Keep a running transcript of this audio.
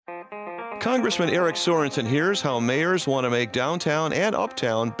Congressman Eric Sorensen here's how mayors want to make downtown and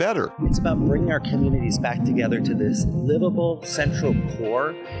uptown better. It's about bringing our communities back together to this livable central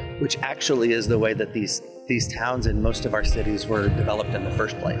core, which actually is the way that these towns and most of our cities were developed in the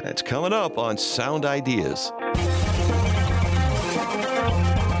first place. That's coming up on Sound Ideas.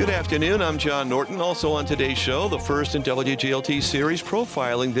 Good afternoon, I'm John Norton. Also on today's show, the first in WGLT series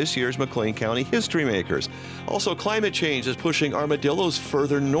profiling this year's McLean County history makers. Also, climate change is pushing armadillos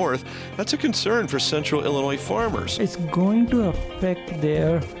further north. That's a concern for central Illinois farmers. It's going to affect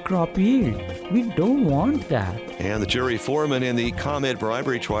their crop yield. We don't want that. And the jury foreman in the ComEd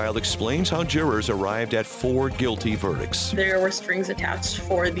bribery trial explains how jurors arrived at 4 guilty verdicts. There were strings attached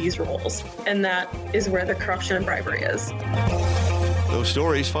for these roles, and that is where the corruption and bribery is. Those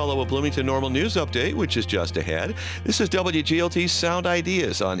stories follow a Bloomington Normal News Update, which is just ahead. This is WGLT's Sound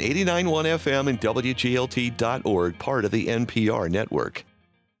Ideas on 89.1 FM and WGLT.org, part of the NPR network.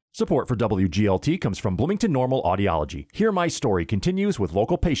 Support for WGLT comes from Bloomington Normal Audiology. Hear My Story continues with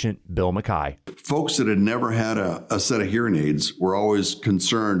local patient Bill Mackay. Folks that had never had a set of hearing aids were always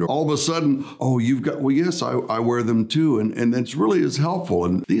concerned. All of a sudden, you've got, well, yes, I wear them too. And it's really is helpful.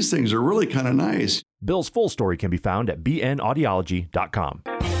 And these things are really kind of nice. Bill's full story can be found at bnaudiology.com.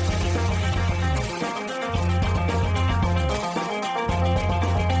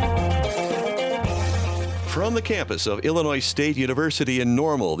 From the campus of Illinois State University in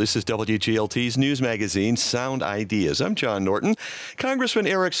Normal, this is WGLT's news magazine, Sound Ideas. I'm John Norton. Congressman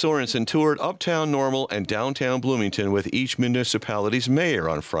Eric Sorensen toured Uptown Normal and downtown Bloomington with each municipality's mayor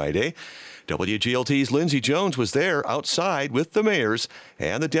on Friday. WGLT's Lindsay Jones was there outside with the mayors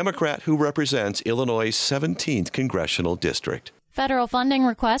and the Democrat who represents Illinois' 17th congressional district. Federal funding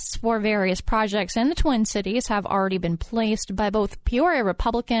requests for various projects in the Twin Cities have already been placed by both Peoria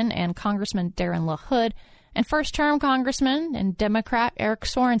Republican and Congressman Darren LaHood and first-term Congressman and Democrat Eric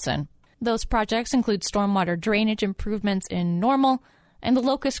Sorensen. Those projects include stormwater drainage improvements in Normal and the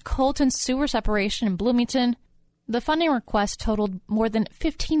Locust-Colton sewer separation in Bloomington. The funding request totaled more than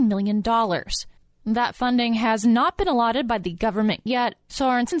 $15 million. That funding has not been allotted by the government yet.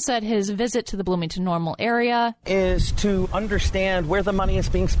 Sorensen said his visit to the Bloomington Normal area is to understand where the money is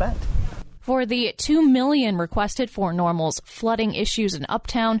being spent. For the $2 million requested for Normal's flooding issues in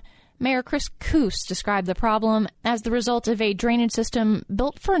Uptown, Mayor Chris Coos described the problem as the result of a drainage system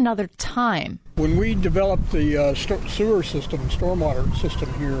built for another time. When we developed the sewer system, stormwater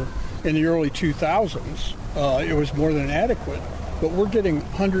system here in the early 2000s, it was more than adequate. But we're getting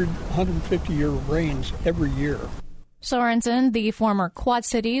 150-year rains every year. Sorensen, the former Quad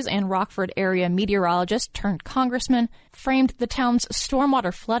Cities and Rockford area meteorologist turned congressman, framed the town's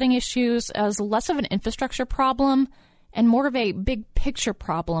stormwater flooding issues as less of an infrastructure problem and more of a big-picture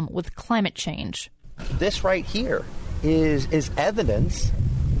problem with climate change. This right here is evidence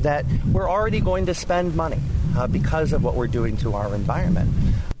that we're already going to spend money because of what we're doing to our environment.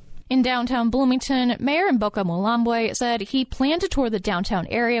 In downtown Bloomington, Mayor Mboka Mulambwe said he planned to tour the downtown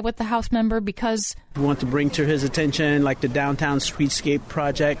area with the House member because we want to bring to his attention like the downtown streetscape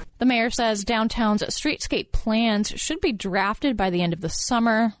project. The mayor says downtown's streetscape plans should be drafted by the end of the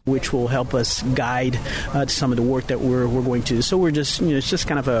summer, which will help us guide some of the work that we're going to do. So we're just, it's just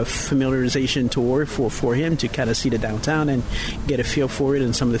kind of a familiarization tour for him to kind of see the downtown and get a feel for it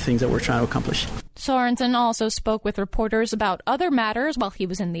and some of the things that we're trying to accomplish. Sorensen also spoke with reporters about other matters while he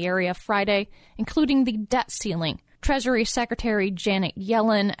was in the area Friday, including the debt ceiling. Treasury Secretary Janet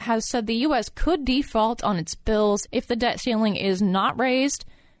Yellen has said the U.S. could default on its bills if the debt ceiling is not raised.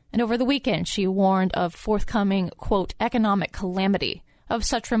 And over the weekend, she warned of forthcoming, quote, economic calamity. Of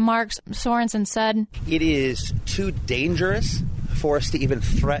such remarks, Sorensen said, "It is too dangerous for us to even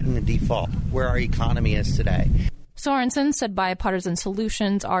threaten a default where our economy is today." Sorensen said bipartisan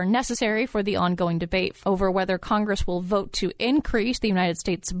solutions are necessary for the ongoing debate over whether Congress will vote to increase the United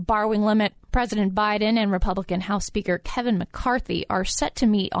States borrowing limit. President Biden and Republican House Speaker Kevin McCarthy are set to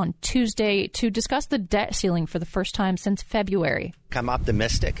meet on Tuesday to discuss the debt ceiling for the first time since February. I'm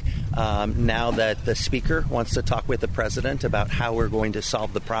optimistic now that the Speaker wants to talk with the President about how we're going to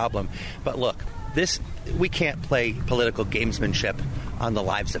solve the problem. But look, we can't play political gamesmanship on the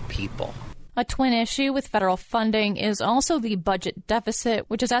lives of people. A twin issue with federal funding is also the budget deficit,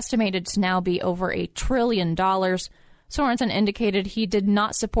 which is estimated to now be over $1 trillion. Sorensen indicated he did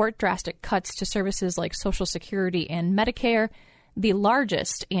not support drastic cuts to services like Social Security and Medicare, the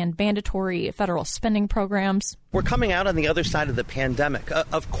largest and mandatory federal spending programs. We're coming out on the other side of the pandemic.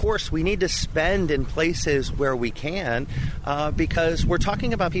 Of course, we need to spend in places where we can because we're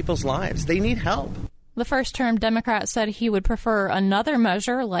talking about people's lives. They need help. The first-term Democrat said he would prefer another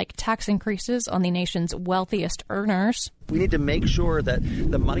measure like tax increases on the nation's wealthiest earners. We need to make sure that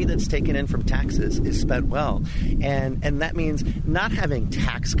the money that's taken in from taxes is spent well. And that means not having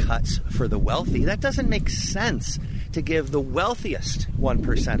tax cuts for the wealthy. That doesn't make sense to give the wealthiest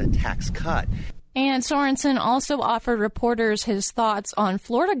 1% a tax cut. And Sorensen also offered reporters his thoughts on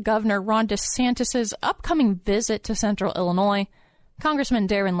Florida Governor Ron DeSantis' upcoming visit to Central Illinois. Congressman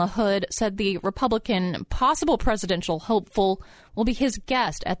Darren LaHood said the Republican possible presidential hopeful will be his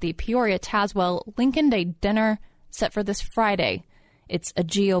guest at the Peoria-Tazewell Lincoln Day dinner set for this Friday. It's a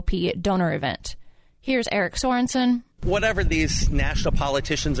GOP donor event. Here's Eric Sorensen. Whatever these national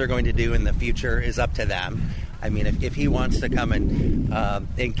politicians are going to do in the future is up to them. I mean, if he wants to come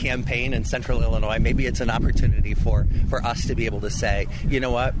and campaign in Central Illinois, maybe it's an opportunity for us to be able to say, you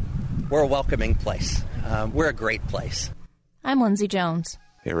know what, we're a welcoming place. We're a great place. I'm Lindsay Jones.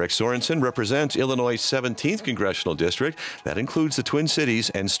 Eric Sorensen represents Illinois' 17th Congressional District. That includes the Twin Cities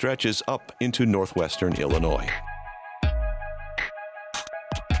and stretches up into northwestern Illinois.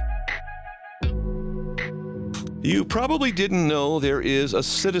 You probably didn't know there is a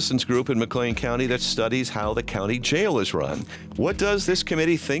citizens group in McLean County that studies how the county jail is run. What does this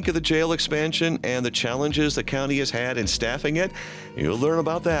committee think of the jail expansion and the challenges the county has had in staffing it? You'll learn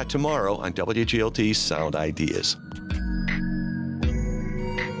about that tomorrow on WGLT's Sound Ideas.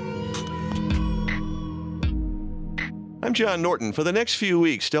 I'm John Norton. For the next few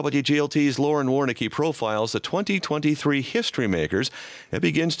weeks, WGLT's Lauren Warnicki profiles the 2023 history makers. It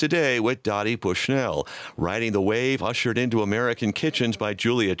begins today with Dottie Bushnell. Riding the wave ushered into American kitchens by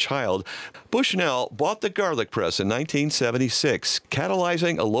Julia Child, Bushnell bought the garlic press in 1976,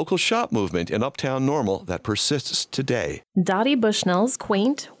 catalyzing a local shop movement in Uptown Normal that persists today. Dottie Bushnell's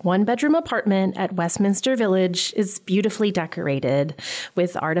quaint one-bedroom apartment at Westminster Village is beautifully decorated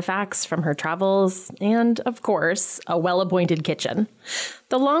with artifacts from her travels and, of course, a well-appointed kitchen.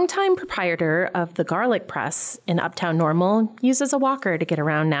 The longtime proprietor of the garlic press in Uptown Normal uses a walker to get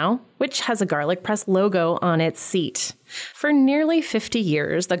around now, which has a garlic press logo on its seat. For nearly 50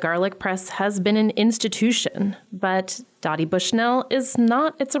 years, the garlic press has been an institution, but Dottie Bushnell is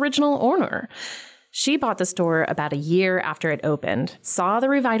not its original owner. She bought the store about a year after it opened, saw the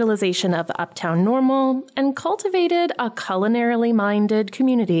revitalization of Uptown Normal, and cultivated a culinarily minded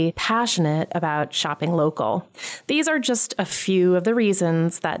community passionate about shopping local. These are just a few of the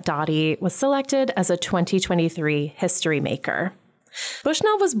reasons that Dottie was selected as a 2023 History Maker.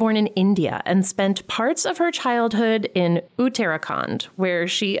 Bushnell was born in India and spent parts of her childhood in Uttarakhand, where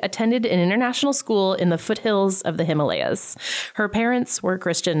she attended an international school in the foothills of the Himalayas. Her parents were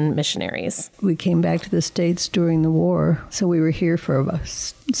Christian missionaries. We came back to the States during the war, so we were here for about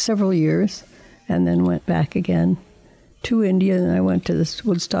several years and then went back again to India. And I went to this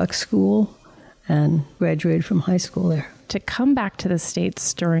Woodstock school and graduated from high school there. To come back to the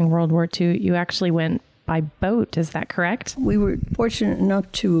States during World War II, you actually went by boat, is that correct? We were fortunate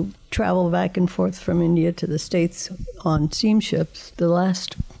enough to travel back and forth from India to the States on steamships. The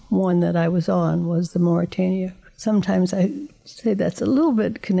last one that I was on was the Mauritania. Sometimes I say that's a little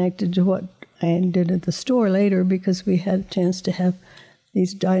bit connected to what I did at the store later, because we had a chance to have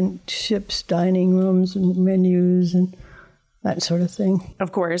these ships' dining rooms and menus and that sort of thing.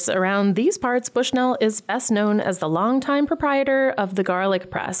 Of course, around these parts, Bushnell is best known as the longtime proprietor of the garlic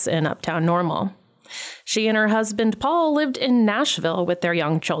press in Uptown Normal. She and her husband, Paul, lived in Nashville with their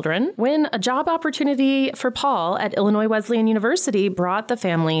young children when a job opportunity for Paul at Illinois Wesleyan University brought the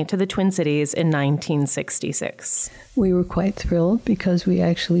family to the Twin Cities in 1966. We were quite thrilled because we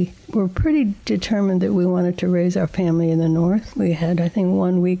actually were pretty determined that we wanted to raise our family in the North. We had, I think,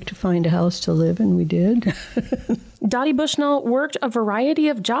 1 week to find a house to live in. We did. Dottie Bushnell worked a variety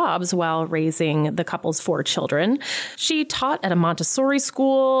of jobs while raising the couple's 4 children. She taught at a Montessori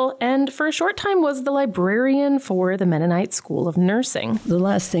school and for a short time was the librarian for the Mennonite School of Nursing. The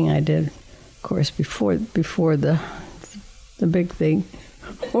last thing I did, of course, before the big thing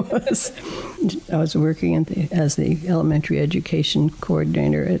was I was working as the elementary education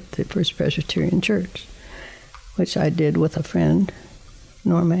coordinator at the First Presbyterian Church, which I did with a friend,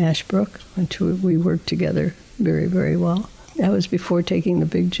 Norma Ashbrook, and we worked together very, very well. That was before taking the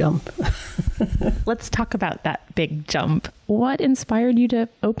big jump. Let's talk about that big jump. What inspired you to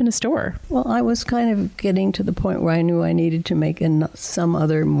open a store? Well, I was kind of getting to the point where I knew I needed to make some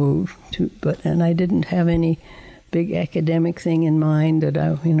other move, and I didn't have any big academic thing in mind that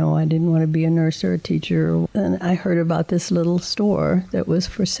I didn't want to be a nurse or a teacher. And I heard about this little store that was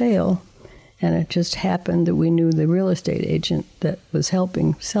for sale. And it just happened that we knew the real estate agent that was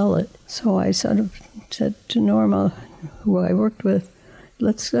helping sell it. So I sort of said to Norma, who I worked with,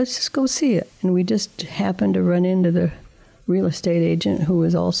 let's just go see it. And we just happened to run into the real estate agent, who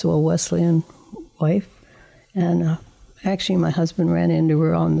was also a Wesleyan wife. And actually, my husband ran into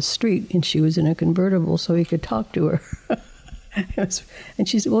her on the street, and she was in a convertible, so he could talk to her. And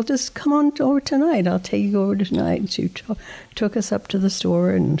she said, well, just come on over tonight. I'll take you over tonight. And she took us up to the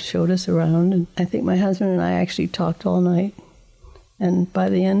store and showed us around. And I think my husband and I actually talked all night. And by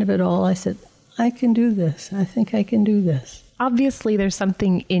the end of it all, I said, I can do this. I think I can do this. Obviously, there's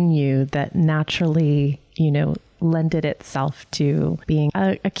something in you that naturally, lended itself to being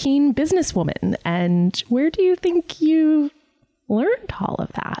a keen businesswoman. And where do you think you learned all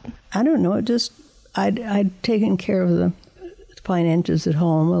of that? I don't know. I'd taken care of the finances at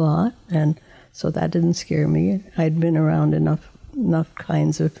home a lot, and so that didn't scare me. I'd been around enough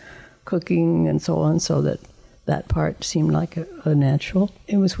kinds of cooking and so on, so that part seemed like a natural.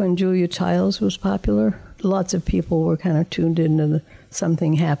 It was when Julia Childs was popular. Lots of people were kind of tuned into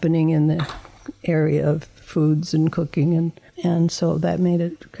something happening in the area of foods and cooking, and so that made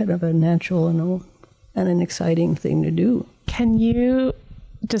it kind of a natural and an exciting thing to do. Can you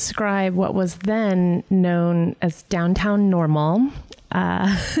describe what was then known as downtown Normal?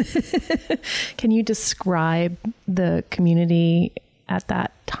 Can you describe the community at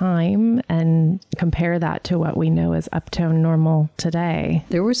that time and compare that to what we know as Uptown Normal today?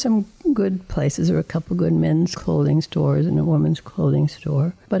 There were some good places. There were a couple good men's clothing stores and a women's clothing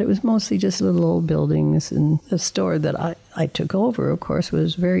store, but it was mostly just little old buildings. And the store that I took over, of course,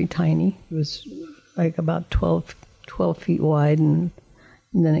 was very tiny. It was like about 12 feet wide, and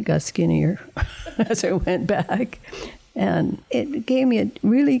then it got skinnier as I went back. And it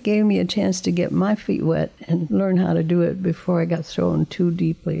really gave me a chance to get my feet wet and learn how to do it before I got thrown too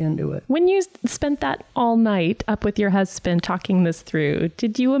deeply into it. When you spent that all night up with your husband talking this through,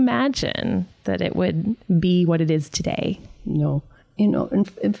 did you imagine that it would be what it is today? No.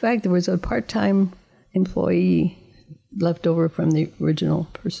 In fact, there was a part-time employee left over from the original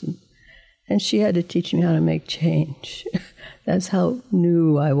person, and she had to teach me how to make change. That's how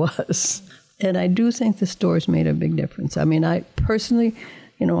new I was. And I do think the stores made a big difference. I mean, I personally,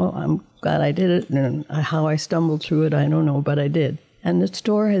 I'm glad I did it. And how I stumbled through it, I don't know, but I did. And the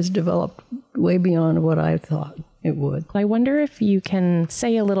store has developed way beyond what I thought it would. I wonder if you can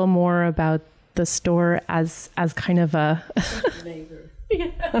say a little more about the store as kind of a...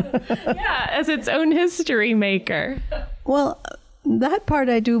 yeah, as its own history maker. Well, that part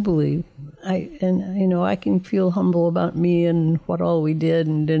I do believe. I can feel humble about me and what all we did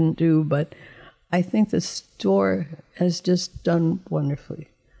and didn't do, but I think the store has just done wonderfully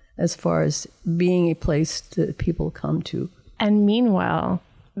as far as being a place that people come to. And meanwhile,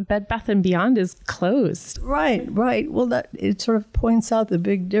 Bed Bath & Beyond is closed. Right. Well, it sort of points out the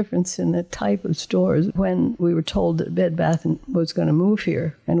big difference in the type of stores. When we were told that Bed Bath was going to move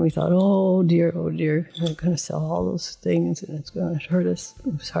here, and we thought, oh dear, they're going to sell all those things and it's going to hurt us.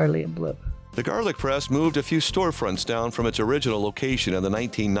 It was hardly a blip. The Garlic Press moved a few storefronts down from its original location in the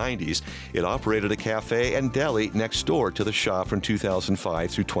 1990s. It operated a cafe and deli next door to the shop from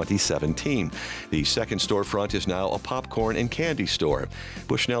 2005 through 2017. The second storefront is now a popcorn and candy store.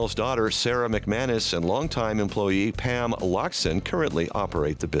 Bushnell's daughter, Sarah McManus, and longtime employee Pam Loxon currently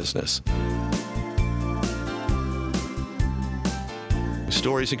operate the business.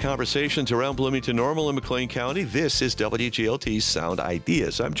 Stories and conversations around Bloomington Normal and McLean County. This is WGLT's Sound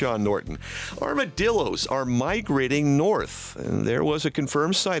Ideas. I'm John Norton. Armadillos are migrating north, and there was a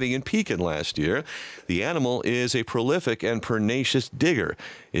confirmed sighting in Pekin last year. The animal is a prolific and pernicious digger.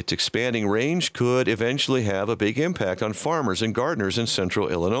 Its expanding range could eventually have a big impact on farmers and gardeners in central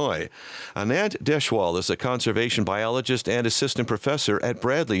Illinois. Anand Deshwal is a conservation biologist and assistant professor at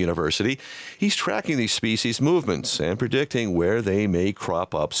Bradley University. He's tracking these species movements and predicting where they may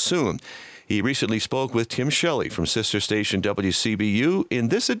crop up soon. He recently spoke with Tim Shelley from sister station WCBU in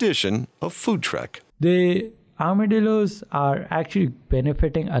this edition of Food Trek. The armadillos are actually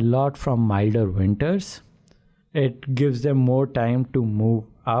benefiting a lot from milder winters. It gives them more time to move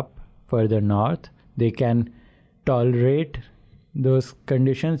up further north. They can tolerate those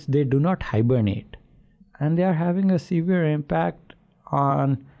conditions. They do not hibernate. And they are having a severe impact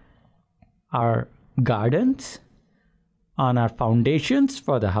on our gardens, on our foundations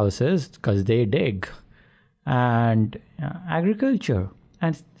for the houses, because they dig, and agriculture.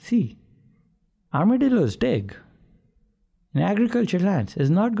 And see, armadillos dig in agriculture lands. Is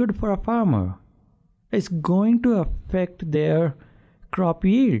not good for a farmer. It's going to affect their crop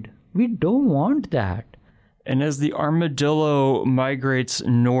yield. We don't want that. And as the armadillo migrates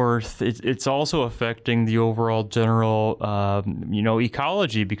north, it's also affecting the overall general,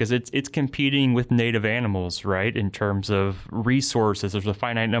 ecology, because it's competing with native animals, right? In terms of resources, there's a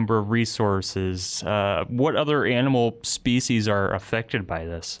finite number of resources. What other animal species are affected by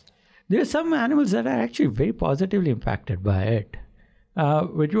this? There are some animals that are actually very positively impacted by it,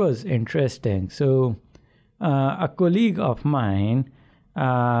 which was interesting. So, a colleague of mine,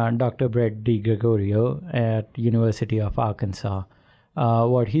 Dr. Brett DiGregorio at University of Arkansas,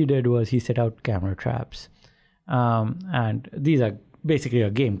 what he did was he set out camera traps, and these are basically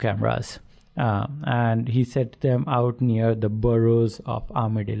game cameras, and he set them out near the burrows of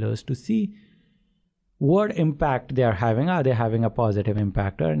armadillos to see what impact they are having. Are they having a positive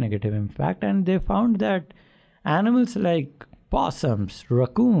impact or a negative impact? And they found that animals like possums,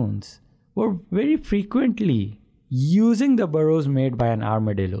 raccoons were very frequently using the burrows made by an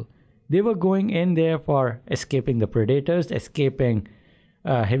armadillo. They were going in there for escaping the predators, escaping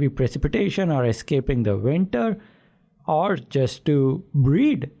heavy precipitation, or escaping the winter, or just to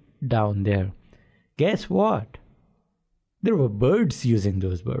breed down there. Guess what? There were birds using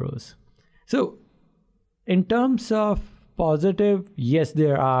those burrows. So, in terms of positive, yes,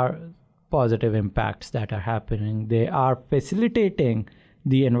 there are positive impacts that are happening. They are facilitating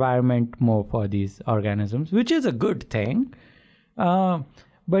the environment more for these organisms, which is a good thing.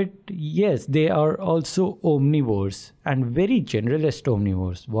 But yes, they are also omnivores, and very generalist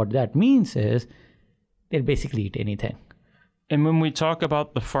omnivores. What that means is they'll basically eat anything. And when we talk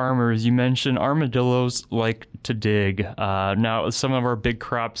about the farmers, you mentioned armadillos like to dig. Now, some of our big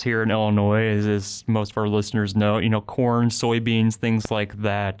crops here in Illinois, as most of our listeners know, corn, soybeans, things like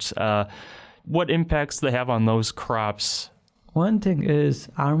that. What impacts they have on those crops? One thing is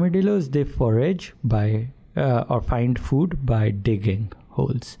armadillos, they forage by or find food by digging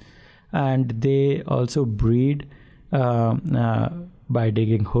holes. And they also breed by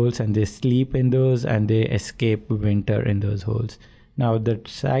digging holes, and they sleep in those, and they escape winter in those holes. Now, the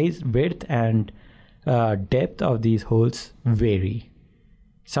size, width, and depth of these holes vary.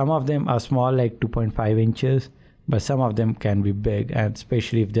 Some of them are small, like 2.5 inches, but some of them can be big, and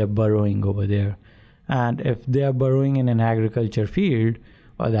especially if they're burrowing over there. And if they are burrowing in an agriculture field,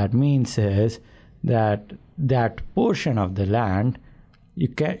 what that means is that that portion of the land,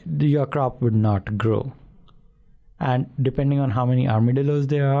 your crop would not grow. And depending on how many armadillos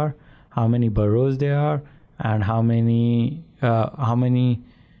there are, how many burrows there are, and how many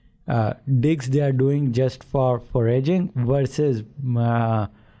digs they are doing just for foraging versus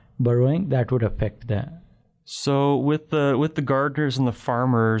burrowing, that would affect that. So with the gardeners and the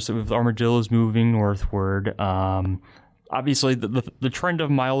farmers, with armadillos moving northward, obviously the trend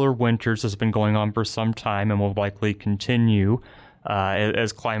of milder winters has been going on for some time and will likely continue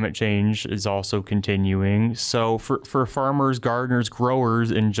as climate change is also continuing. So for farmers, gardeners,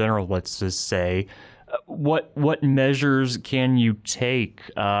 growers in general, let's just say, what measures can you take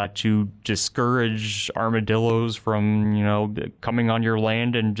to discourage armadillos from, coming on your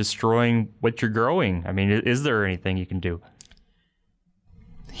land and destroying what you're growing? I mean, is there anything you can do?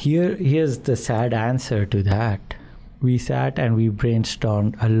 Here's the sad answer to that. We sat and we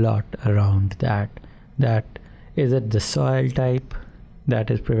brainstormed a lot around that. That is it the soil type that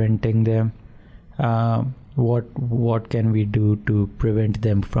is preventing them? What can we do to prevent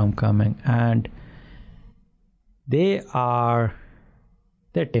them from coming? And they're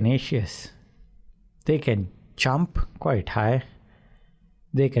tenacious. They can jump quite high.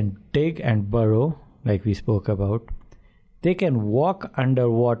 They can dig and burrow, like we spoke about. They can walk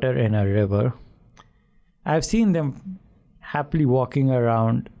underwater in a river. I've seen them happily walking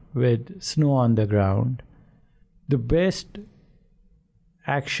around with snow on the ground. The best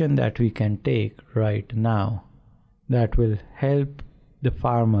action that we can take right now that will help the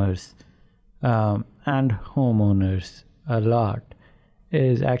farmers and homeowners a lot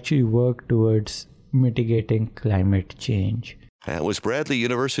is actually work towards mitigating climate change. That was Bradley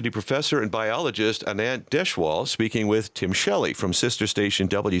University professor and biologist Anant Deshwal speaking with Tim Shelley from sister station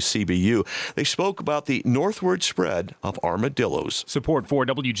WCBU. They spoke about the northward spread of armadillos. Support for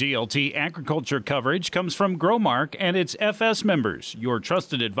WGLT agriculture coverage comes from Growmark and its FS members, your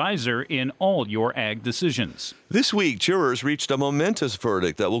trusted advisor in all your ag decisions. This week, jurors reached a momentous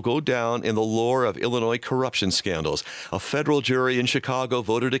verdict that will go down in the lore of Illinois corruption scandals. A federal jury in Chicago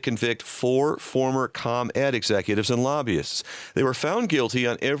voted to convict 4 former ComEd executives and lobbyists. They were found guilty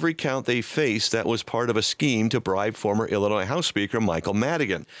on every count they faced that was part of a scheme to bribe former Illinois House Speaker Michael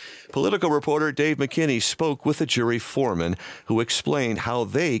Madigan. Political reporter Dave McKinney spoke with the jury foreman, who explained how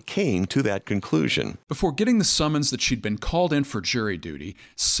they came to that conclusion. Before getting the summons that she'd been called in for jury duty,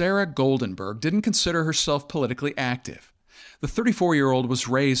 Sarah Goldenberg didn't consider herself politically active. The 34-year-old was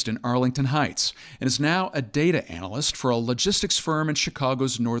raised in Arlington Heights and is now a data analyst for a logistics firm in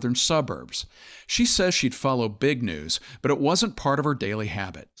Chicago's northern suburbs. She says she'd follow big news, but it wasn't part of her daily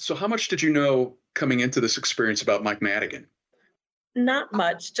habit. So how much did you know coming into this experience about Mike Madigan? Not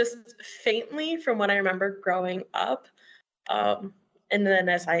much, just faintly from what I remember growing up. And then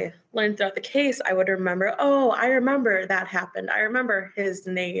as I learned throughout the case, I would remember, I remember that happened. I remember his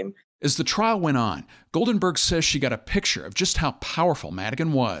name. As the trial went on, Goldenberg says she got a picture of just how powerful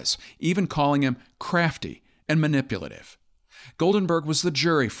Madigan was, even calling him crafty and manipulative. Goldenberg was the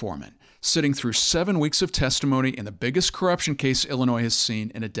jury foreman, sitting through 7 weeks of testimony in the biggest corruption case Illinois has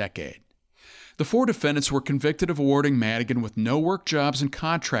seen in a decade. The 4 defendants were convicted of awarding Madigan with no-work jobs and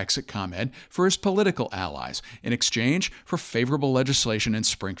contracts at ComEd for his political allies in exchange for favorable legislation in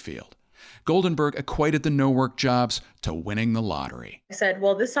Springfield. Goldenberg equated the no-work jobs to winning the lottery. I said,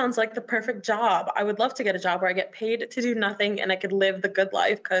 well, this sounds like the perfect job. I would love to get a job where I get paid to do nothing and I could live the good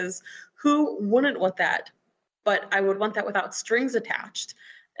life, because who wouldn't want that? But I would want that without strings attached.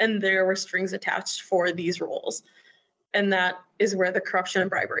 And there were strings attached for these roles. And that is where the corruption and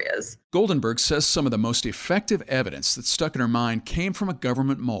bribery is. Goldenberg says some of the most effective evidence that stuck in her mind came from a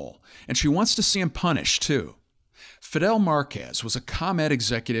government mole, and she wants to see him punished, too. Fidel Marquez was a ComEd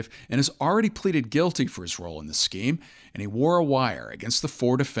executive and has already pleaded guilty for his role in the scheme, and he wore a wire against the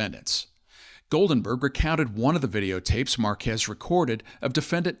 4 defendants. Goldenberg recounted one of the videotapes Marquez recorded of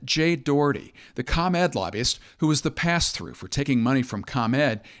defendant Jay Doherty, the ComEd lobbyist who was the pass-through for taking money from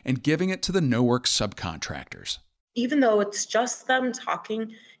ComEd and giving it to the no-work subcontractors. Even though it's just them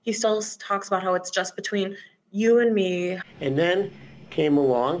talking, he still talks about how it's just between you and me. And then came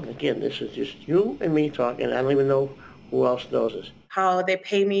along, again, this is just you and me talking, I don't even know who else knows this. How they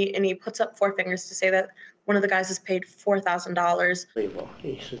pay me, and he puts up 4 fingers to say that one of the guys is paid $4,000.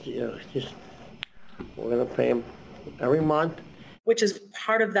 He says, we're going to pay him every month. Which is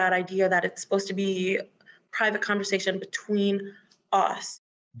part of that idea that it's supposed to be private conversation between us.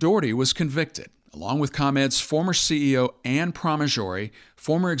 Doherty was convicted, along with ComEd's former CEO Ann Pramaggiore,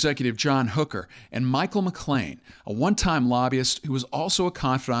 former executive John Hooker, and Michael McLean, a one-time lobbyist who was also a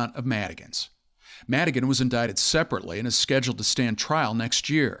confidant of Madigan's. Madigan was indicted separately and is scheduled to stand trial next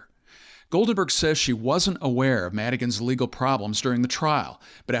year. Goldenberg says she wasn't aware of Madigan's legal problems during the trial,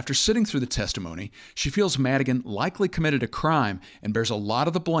 but after sitting through the testimony, she feels Madigan likely committed a crime and bears a lot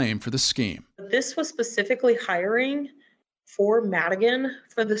of the blame for the scheme. This was specifically hiring for Madigan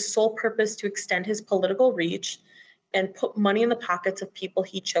for the sole purpose to extend his political reach and put money in the pockets of people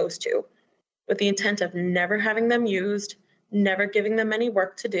he chose to, with the intent of never having them used, never giving them any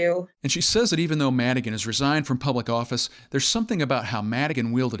work to do. And she says that even though Madigan has resigned from public office, there's something about how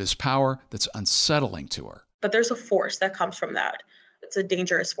Madigan wielded his power that's unsettling to her. But there's a force that comes from that. It's a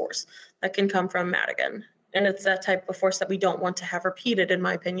dangerous force that can come from Madigan. And it's that type of force that we don't want to have repeated, in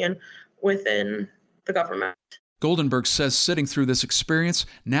my opinion, within the government. Goldenberg says sitting through this experience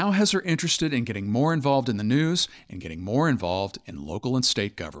now has her interested in getting more involved in the news and getting more involved in local and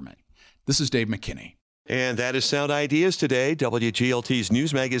state government. This is Dave McKinney. And that is Sound Ideas today. WGLT's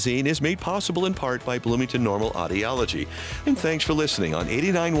news magazine is made possible in part by Bloomington Normal Audiology. And thanks for listening on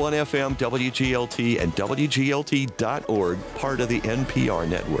 89.1 FM WGLT and WGLT.org, part of the NPR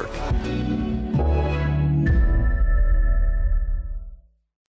network.